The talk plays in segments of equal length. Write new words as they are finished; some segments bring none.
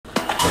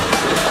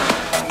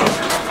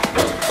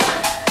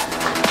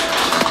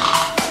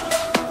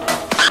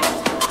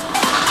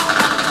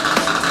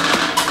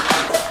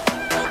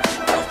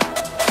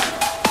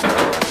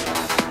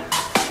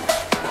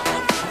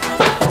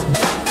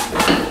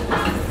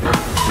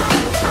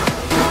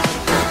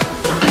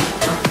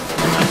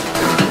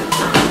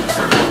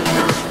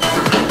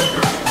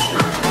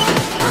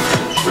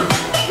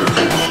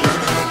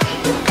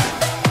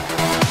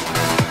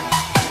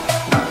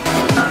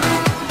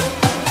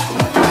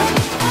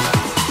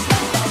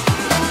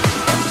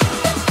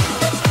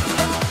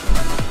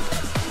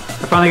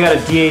finally got a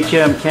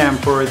DHM cam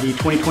for the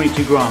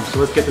 2022 Grom, so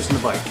let's get this in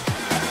the bike.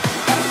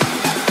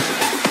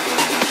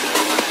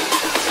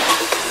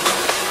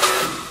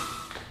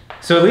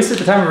 So at least at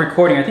the time of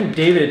recording, I think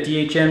David at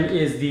DHM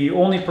is the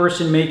only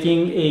person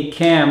making a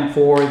cam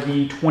for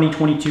the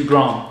 2022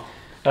 Grom.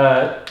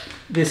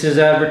 This is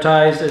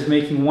advertised as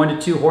making 1 to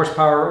 2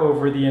 horsepower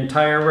over the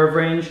entire rev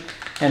range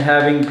and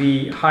having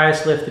the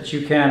highest lift that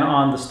you can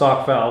on the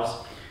stock valves.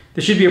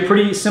 This should be a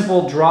pretty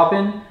simple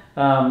drop-in.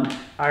 I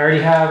already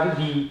have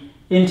the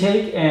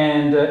intake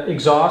and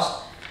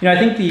exhaust. You know, I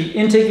think the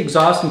intake,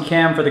 exhaust, and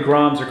cam for the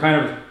Groms are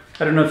kind of,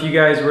 I don't know if you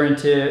guys were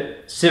into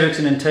Civics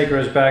and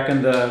Integras back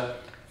in the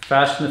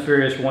Fast and the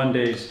Furious 1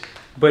 days,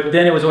 but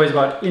then it was always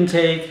about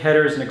intake,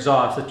 headers, and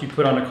exhaust that you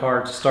put on a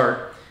car to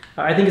start.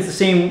 I think it's the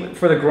same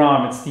for the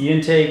Grom. It's the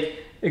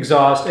intake,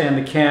 exhaust, and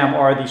the cam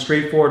are the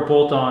straightforward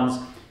bolt-ons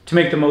to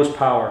make the most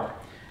power.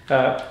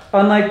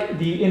 Unlike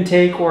the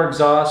intake or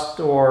exhaust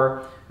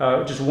or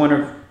just one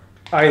of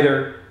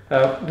either,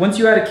 once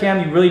you add a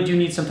cam, you really do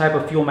need some type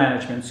of fuel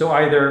management. So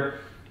either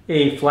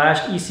a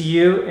flashed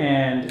ECU,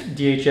 and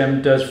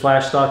DHM does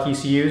flash stock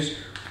ECUs,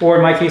 or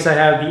in my case I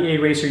have the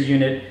A-Racer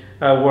unit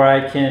where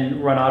I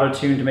can run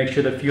auto-tune to make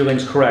sure the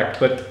fueling's correct.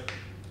 But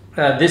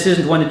this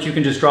isn't one that you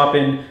can just drop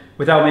in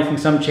without making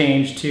some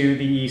change to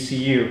the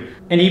ECU.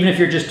 And even if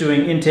you're just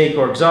doing intake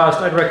or exhaust,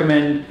 I'd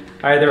recommend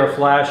either a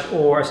flash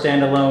or a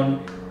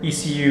standalone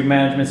ECU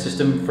management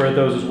system for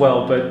those as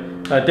well.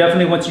 But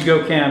definitely once you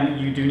go cam,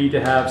 you do need to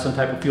have some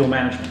type of fuel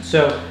management.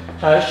 So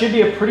it should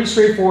be a pretty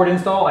straightforward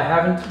install. I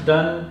haven't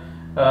done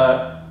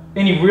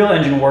any real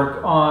engine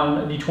work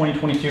on the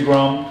 2022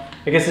 Grom.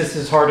 I guess this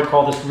is hard to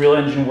call this real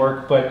engine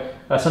work, but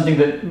something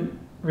that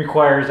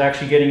requires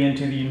actually getting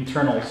into the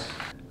internals.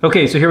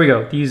 Okay, so here we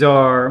go. These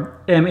are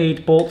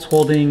M8 bolts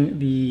holding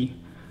the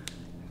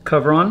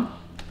cover on.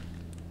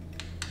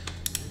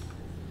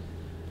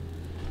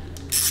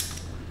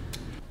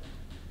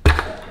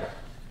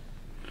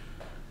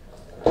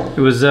 It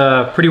was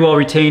pretty well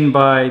retained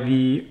by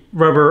the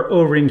rubber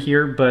O-ring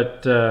here,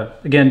 but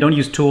again, don't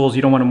use tools.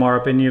 You don't want to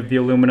mar up any of the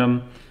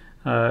aluminum.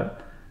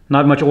 Not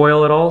much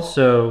oil at all,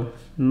 so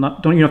you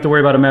don't have to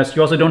worry about a mess.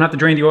 You also don't have to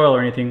drain the oil or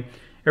anything.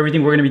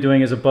 Everything we're going to be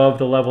doing is above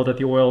the level that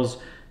the oil's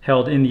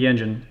held in the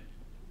engine.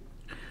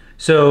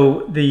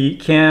 So the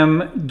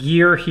cam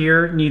gear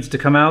here needs to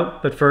come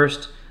out, but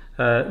first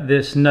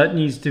this nut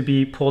needs to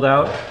be pulled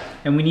out,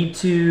 and we need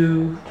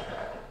to,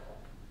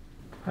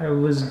 I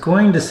was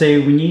going to say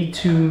we need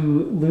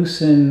to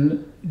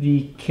loosen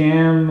the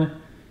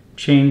cam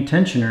chain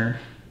tensioner,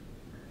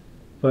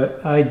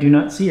 but I do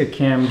not see a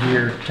cam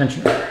gear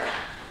tensioner.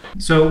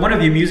 So one of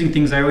the amusing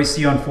things I always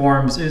see on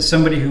forums is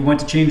somebody who went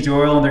to change the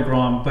oil on their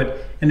Grom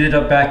but ended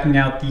up backing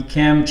out the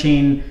cam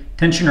chain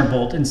tensioner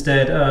bolt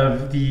instead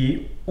of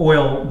the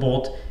oil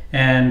bolt,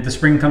 and the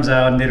spring comes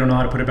out and they don't know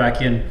how to put it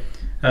back in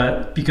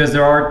because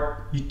there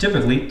are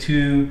typically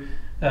 2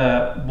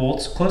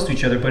 bolts close to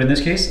each other, but in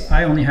this case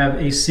I only have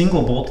a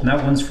single bolt, and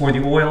that one's for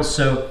the oil.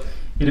 So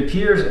it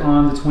appears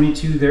on the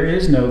 22 there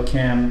is no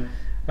cam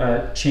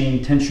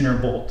chain tensioner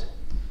bolt,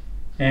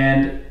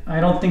 and I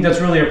don't think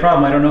that's really a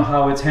problem. I don't know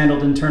how it's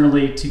handled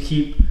internally to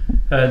keep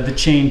the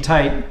chain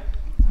tight.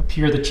 Up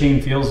here the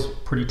chain feels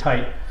pretty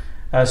tight,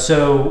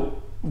 so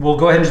we'll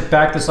go ahead and just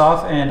back this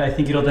off, and I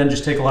think it'll then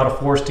just take a lot of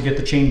force to get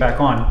the chain back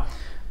on,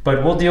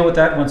 but we'll deal with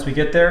that once we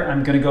get there.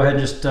 I'm going to go ahead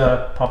and just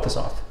pop this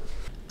off.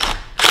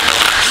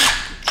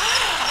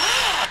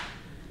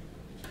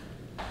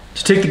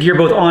 To take the gear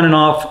both on and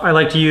off, I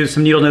like to use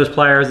some needle nose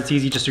pliers. It's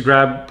easy just to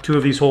grab 2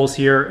 of these holes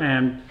here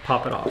and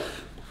pop it off.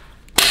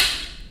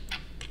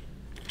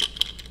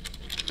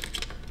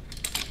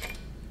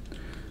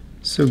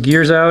 So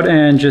gear's out,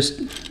 and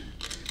just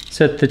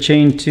set the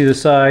chain to the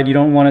side. You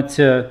don't want it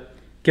to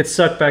get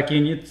sucked back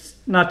in. It's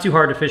not too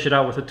hard to fish it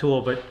out with a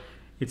tool, but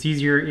it's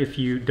easier if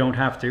you don't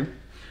have to.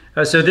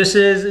 So this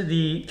is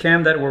the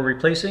cam that we're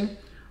replacing.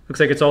 Looks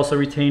like it's also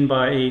retained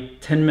by a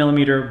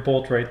 10mm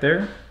bolt right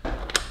there.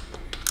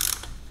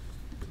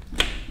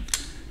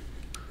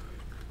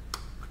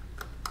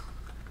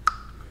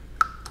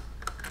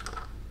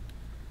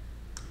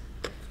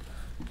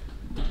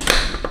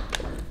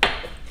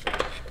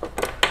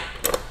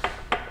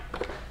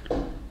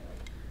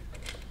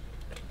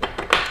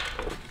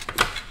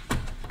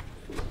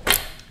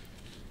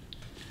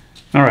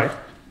 All right.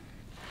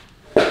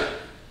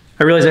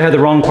 I realized I had the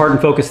wrong part in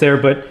focus there,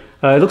 but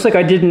it looks like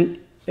I didn't,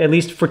 at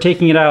least for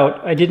taking it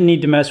out, I didn't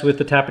need to mess with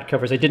the tappet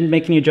covers. I didn't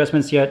make any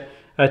adjustments yet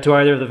to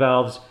either of the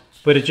valves,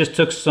 but it just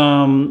took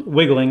some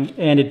wiggling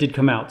and it did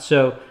come out.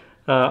 So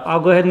I'll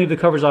go ahead and leave the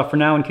covers off for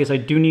now in case I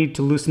do need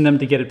to loosen them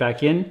to get it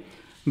back in.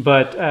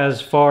 But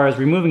as far as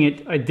removing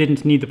it, I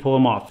didn't need to pull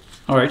them off.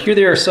 All right, here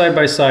they are side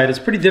by side. It's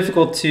pretty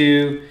difficult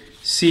to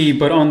see,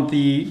 but on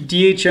the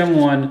DHM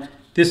one,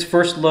 this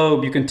first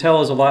lobe, you can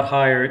tell, is a lot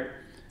higher.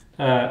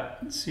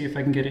 Let's see if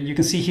I can get it. You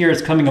can see here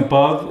it's coming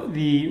above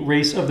the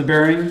race of the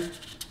bearing,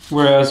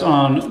 whereas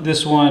on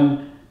this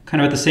one,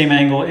 kind of at the same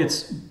angle,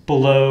 it's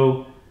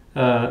below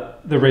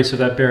the race of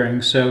that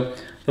bearing. So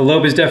the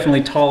lobe is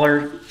definitely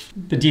taller.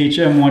 The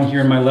DHM one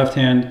here in my left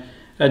hand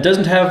It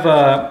doesn't have,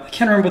 I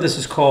can't remember what this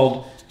is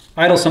called,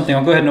 idle something.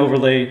 I'll go ahead and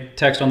overlay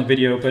text on the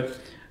video, but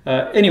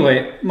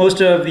anyway,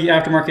 most of the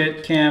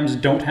aftermarket cams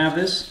don't have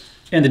this,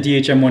 and the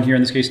DHM one here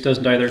in this case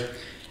doesn't either.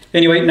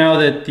 Anyway, now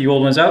that the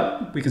old one's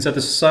out, we can set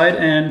this aside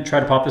and try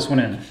to pop this one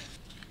in.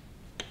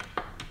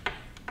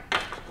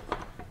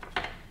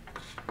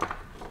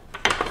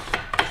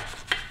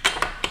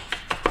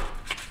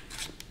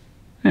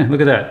 Yeah,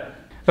 look at that.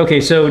 Okay,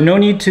 so no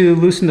need to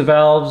loosen the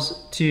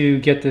valves to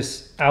get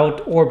this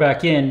out or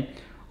back in,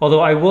 although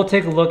I will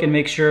take a look and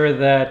make sure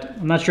that,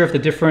 I'm not sure if the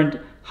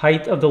different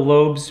height of the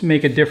lobes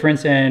make a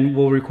difference and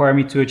will require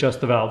me to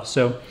adjust the valves.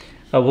 So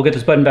we'll get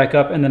this button back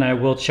up and then I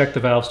will check the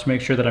valves to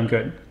make sure that I'm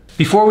good.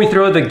 Before we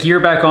throw the gear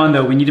back on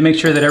though, we need to make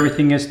sure that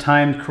everything is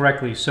timed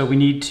correctly. So we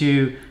need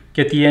to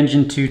get the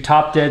engine to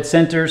top dead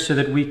center so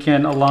that we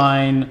can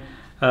align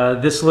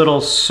this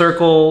little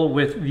circle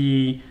with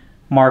the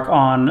mark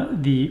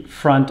on the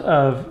front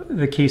of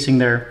the casing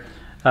there.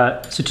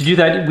 So to do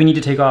that, we need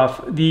to take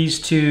off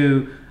these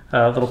two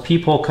little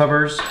peephole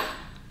covers.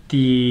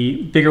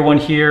 The bigger one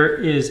here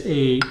is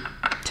a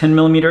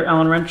 10mm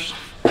Allen wrench.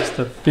 It's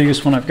the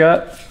biggest one I've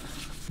got.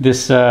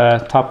 This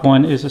top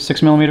one is a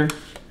 6mm.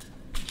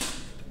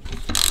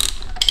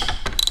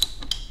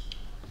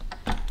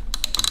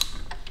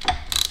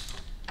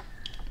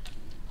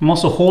 I'm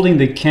also holding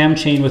the cam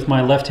chain with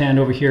my left hand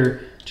over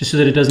here just so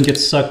that it doesn't get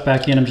sucked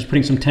back in. I'm just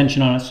putting some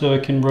tension on it so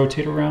it can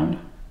rotate around.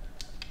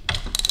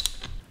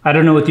 I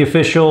don't know what the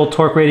official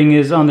torque rating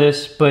is on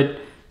this, but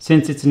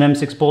since it's an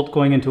M6 bolt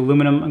going into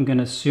aluminum, I'm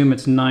gonna assume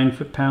it's 9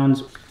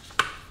 foot-pounds.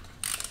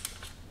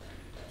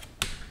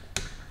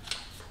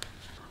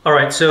 All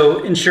right,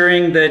 so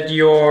ensuring that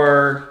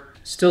you're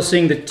still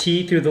seeing the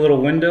T through the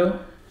little window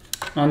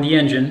on the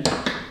engine.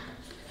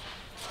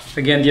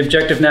 Again, the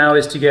objective now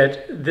is to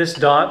get this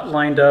dot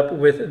lined up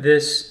with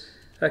this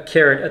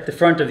caret at the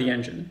front of the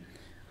engine.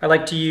 I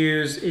like to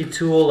use a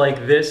tool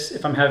like this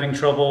if I'm having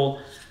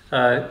trouble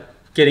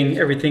getting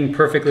everything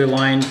perfectly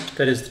aligned,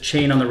 that is the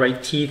chain on the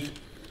right teeth.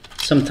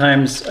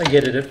 Sometimes I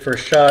get it at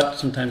first shot,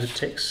 sometimes it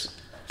takes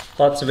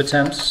lots of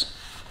attempts.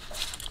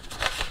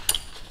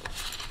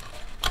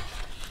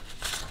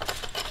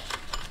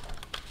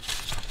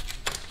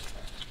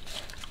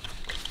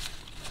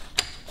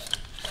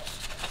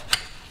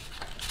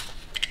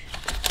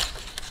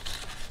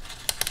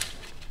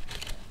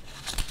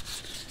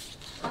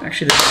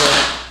 Actually,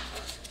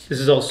 this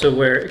is also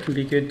where it can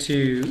be good to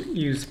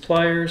use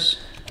pliers.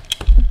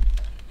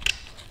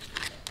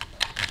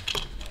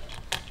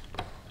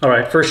 All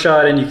right, first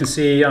shot, and you can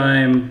see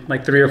I'm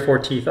like 3 or 4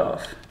 teeth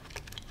off.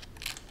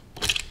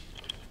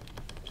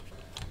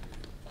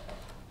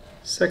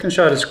 Second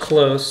shot is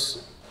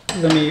close.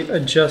 Let me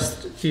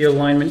adjust the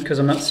alignment because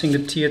I'm not seeing the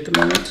T at the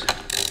moment.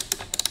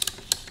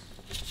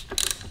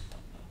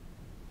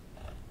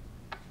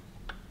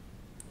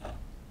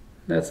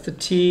 That's the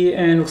T,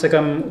 and it looks like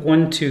I'm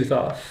 1 tooth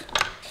off.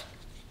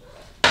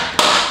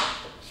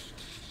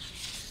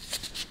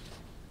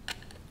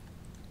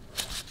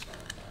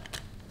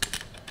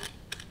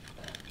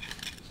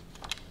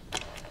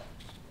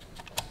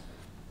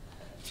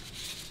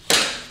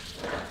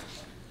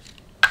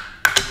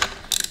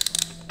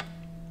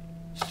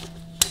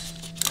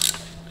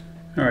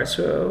 All right,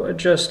 so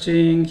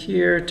adjusting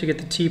here to get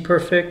the T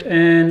perfect,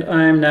 and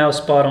I'm now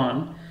spot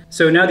on.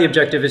 So now the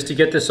objective is to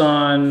get this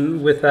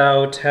on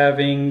without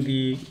having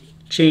the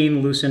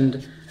chain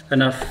loosened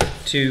enough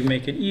to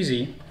make it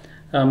easy.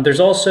 There's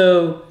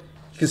also,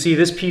 you can see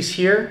this piece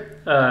here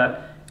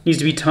needs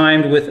to be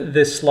timed with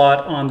this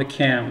slot on the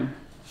cam.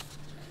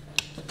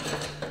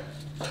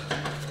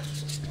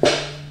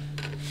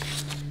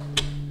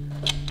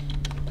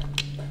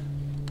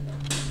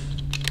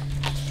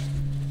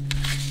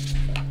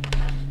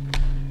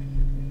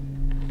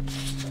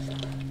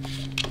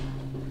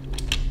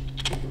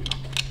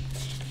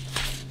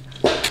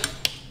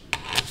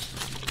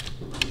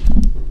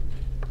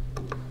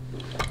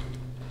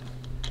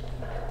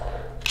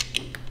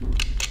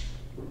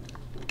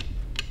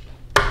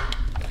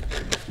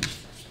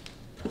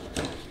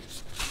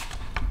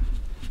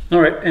 All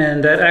right,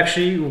 and that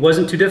actually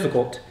wasn't too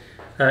difficult.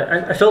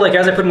 I felt like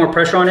as I put more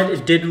pressure on it,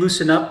 it did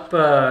loosen up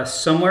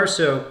somewhere,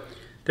 so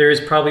there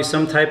is probably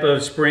some type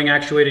of spring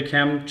actuated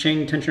cam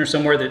chain tensioner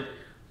somewhere that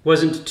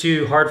wasn't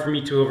too hard for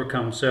me to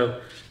overcome,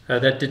 so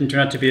that didn't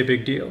turn out to be a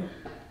big deal.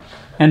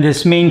 And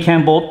this main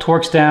cam bolt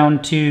torques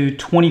down to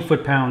 20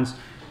 foot-pounds.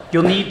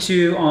 You'll need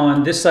to,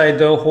 on this side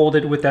though, hold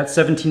it with that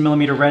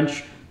 17mm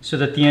wrench so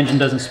that the engine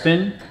doesn't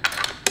spin.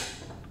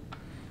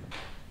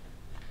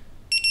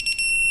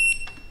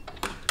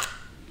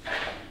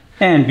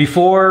 And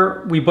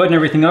before we button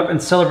everything up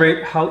and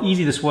celebrate how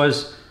easy this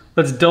was,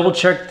 let's double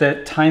check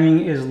that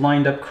timing is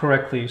lined up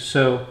correctly.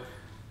 So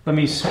let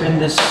me spin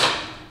this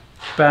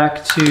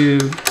back to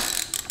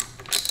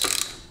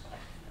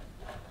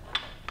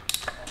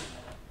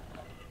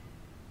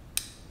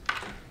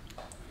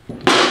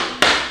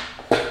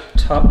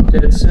top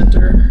dead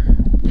center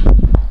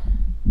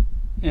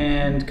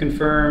and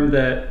confirm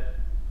that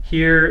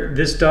here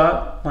this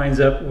dot lines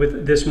up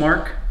with this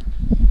mark.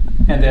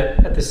 and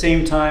that at the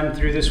same time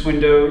through this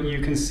window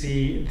you can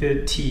see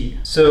the T.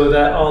 So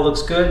that all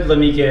looks good. Let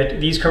me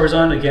get these covers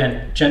on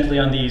again, gently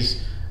on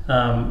these.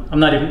 I'm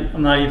not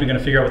even going to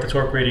figure out what the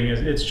torque rating is.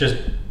 It's just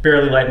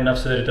barely light enough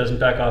so that it doesn't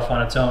back off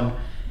on its own.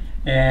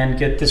 And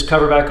get this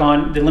cover back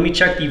on. Then let me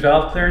check the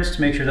valve clearance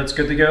to make sure that's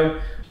good to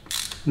go.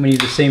 I'm going to use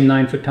the same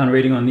 9 foot-pound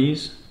rating on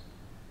these.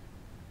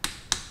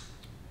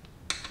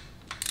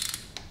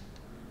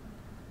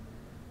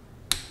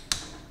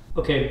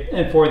 Okay,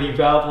 and for the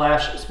valve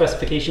lash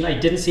specification, I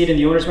didn't see it in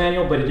the owner's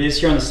manual, but it is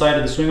here on the side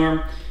of the swing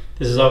arm.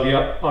 This is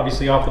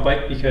obviously off the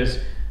bike because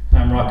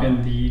I'm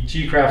rocking the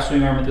G-Craft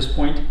swing arm at this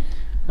point.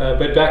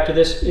 But back to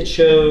this, it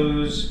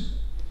shows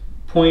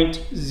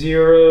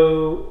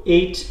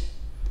 0.08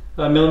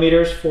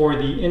 millimeters for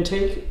the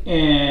intake,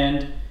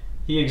 and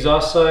the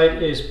exhaust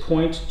side is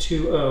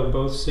 0.20,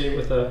 both say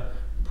with a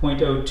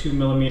 0.02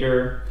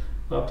 millimeter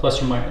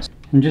plus or minus.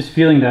 I'm just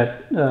feeling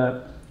that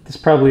this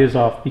probably is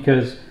off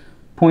because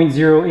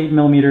 0.08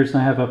 millimeters,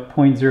 and I have a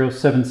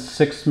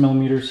 0.076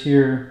 millimeters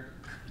here,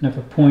 and I have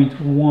a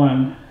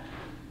 0.1.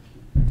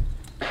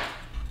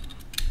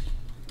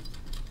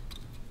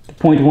 The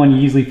 0.1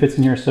 easily fits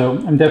in here, so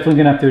I'm definitely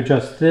gonna have to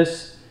adjust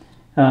this.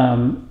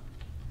 And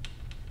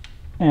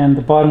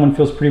the bottom one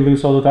feels pretty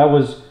loose, although that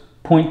was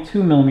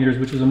 0.2 millimeters,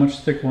 which is a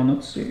much thicker one.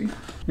 Let's see.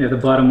 Yeah, the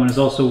bottom one is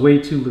also way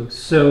too loose.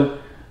 So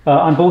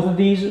on both of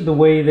these, the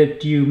way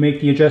that you make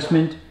the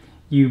adjustment,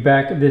 you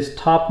back this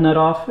top nut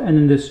off and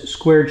then this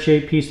squared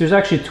shaped piece. There's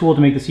actually a tool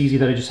to make this easy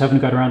that I just haven't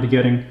got around to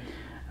getting.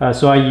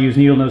 So I use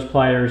needle nose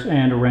pliers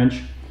and a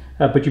wrench.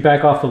 But you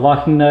back off the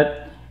locking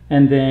nut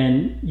and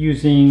then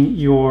using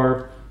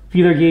your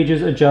feeler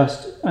gauges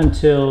adjust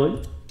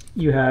until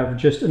you have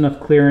just enough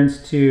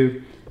clearance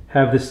to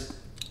have this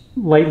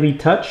lightly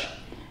touch.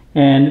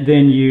 And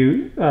then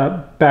you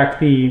back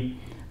the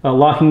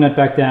locking nut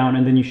back down,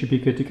 and then you should be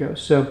good to go.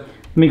 So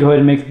let me go ahead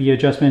and make the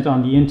adjustment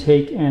on the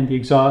intake and the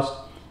exhaust,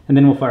 and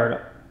then we'll fire it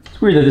up.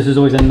 It's weird that this is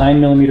always a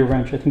 9mm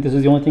wrench. I think this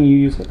is the only thing you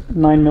use a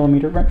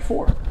 9mm wrench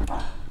for.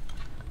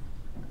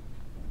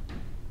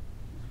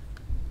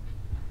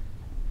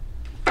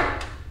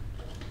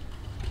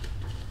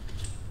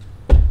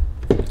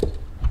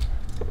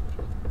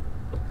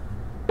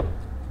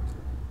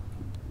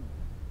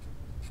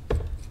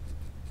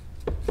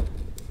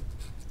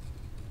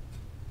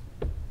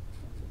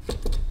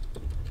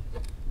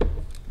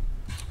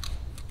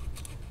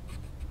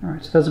 All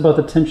right, so that's about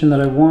the tension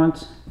that I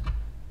want.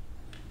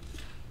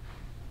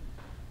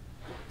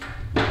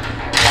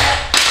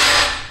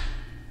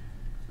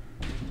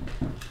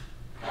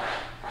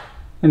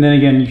 And then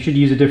again, you should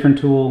use a different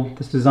tool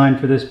that's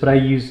designed for this, but I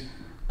use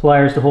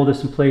pliers to hold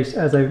this in place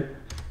as I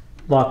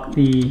lock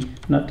the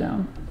nut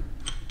down.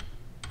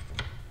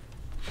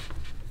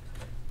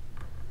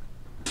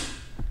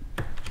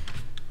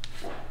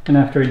 And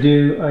after I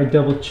do, I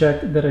double check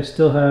that I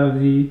still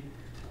have the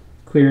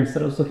clearance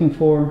that I was looking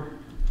for.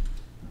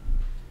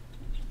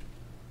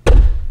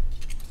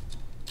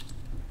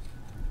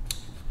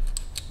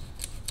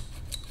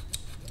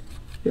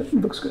 Yep,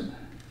 it looks good.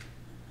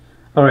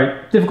 All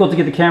right, difficult to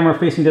get the camera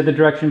facing the other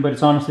direction, but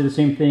it's honestly the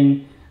same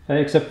thing,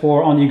 except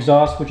for on the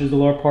exhaust, which is the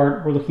lower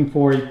part, we're looking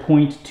for a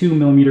 0.2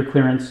 millimeter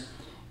clearance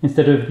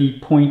instead of the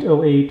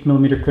 0.08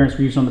 millimeter clearance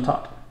we used on the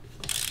top.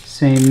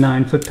 Same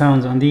 9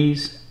 foot-pounds on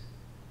these.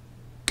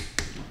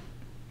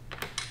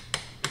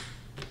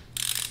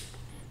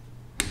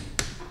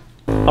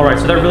 All right,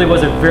 so that really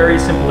was a very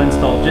simple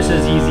install, just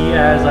as easy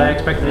as I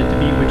expected it to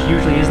be, which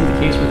usually isn't the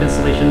case with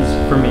installations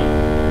for me.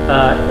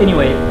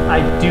 Anyway,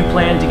 I do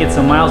plan to get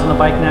some miles on the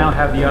bike now,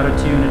 have the auto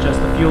tune, adjust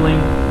the fueling,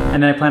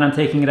 and then I plan on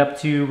taking it up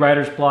to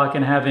Rider's Block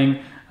and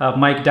having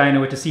Mike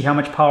dyno it to see how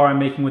much power I'm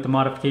making with the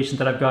modifications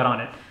that I've got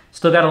on it.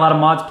 Still got a lot of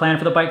mods planned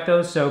for the bike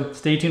though, so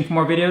stay tuned for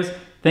more videos.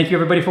 Thank you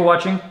everybody for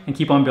watching, and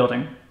keep on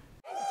building.